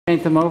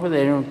Paint them over,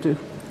 they don't do?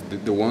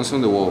 The ones on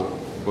the wall,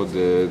 but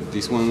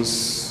these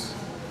ones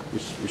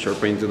which are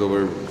painted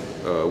over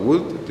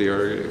wood,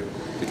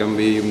 they can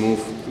be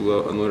moved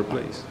to another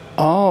place.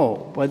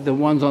 Oh, but the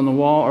ones on the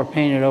wall are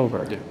painted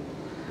over? Yeah,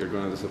 they're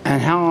gonna disappear. And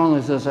how long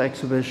is this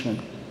exhibition?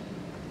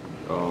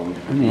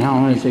 I mean, how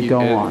long does it go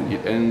on?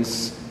 It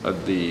ends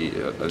at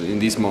in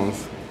this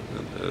month.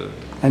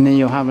 And then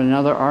you'll have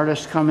another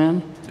artist come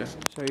in? Yes.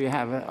 So you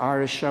have an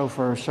artist show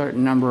for a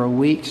certain number of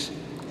weeks?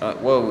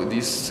 Well,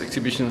 this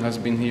exhibition has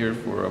been here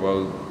for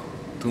about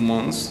 2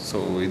 months,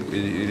 so it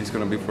is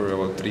going to be for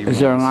about 3 months. Is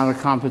there a lot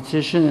of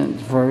competition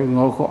for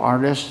local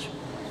artists?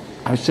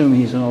 I assume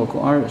he's a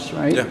local artist,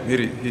 right? Yeah,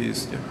 he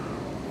is, yeah.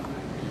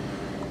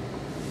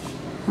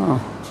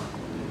 Oh,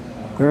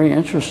 very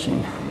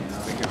interesting.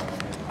 Thank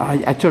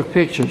you. I took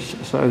pictures,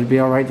 so it'd be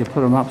all right to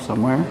put them up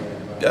somewhere.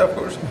 Yeah, of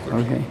course, of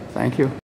course. Okay, thank you.